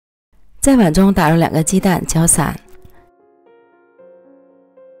在碗中打入2个鸡蛋，搅散。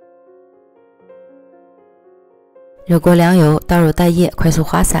热锅凉油，倒入蛋液，快速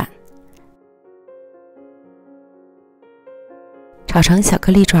滑散，炒成小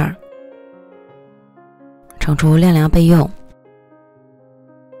颗粒状，盛出晾凉备用。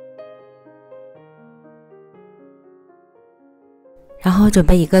然后准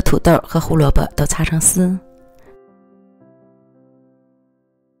备1个土豆和胡萝卜都擦成丝。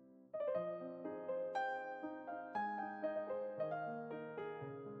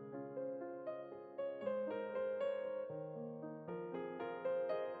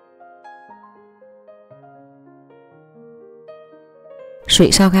水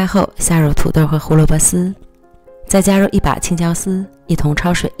烧开后，下入土豆和胡萝卜丝，再加入1把青椒丝，一同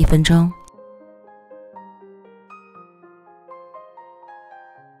焯水1分钟。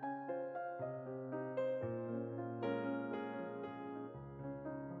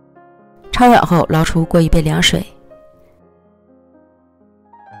焯软后，捞出过1杯凉水，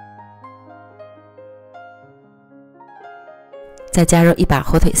再加入1把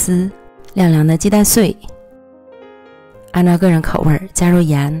火腿丝、晾凉的鸡蛋碎。按照个人口味加入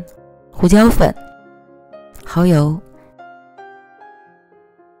盐、胡椒粉、蚝油、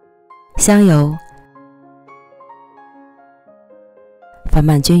香油，翻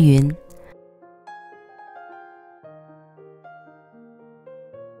拌均匀。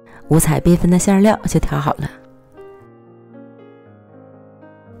五彩缤纷的馅料就调好了。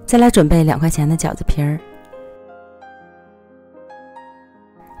再来准备2块钱的饺子皮儿，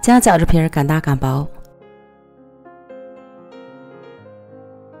将饺子皮儿擀大擀薄。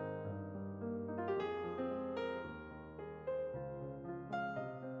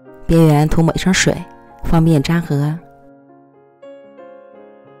边缘涂抹一层水，方便粘合。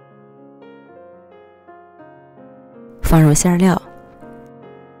放入馅料，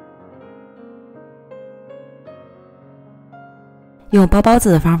用包包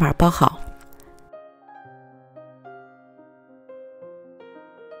子的方法包好。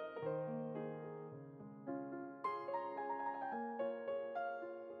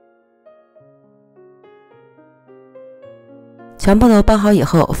全部都包好以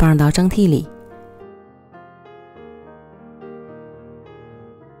后，放入到蒸屉里。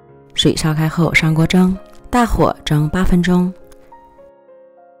水烧开后，上锅蒸，大火蒸8分钟。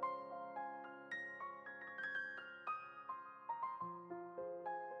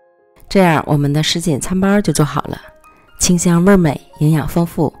这样，我们的什锦餐包就做好了，清香味美，营养丰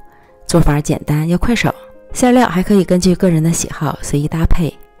富，做法简单又快手。馅料还可以根据个人的喜好随意搭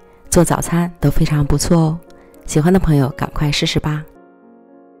配，做早餐都非常不错哦。喜欢的朋友赶快试试吧。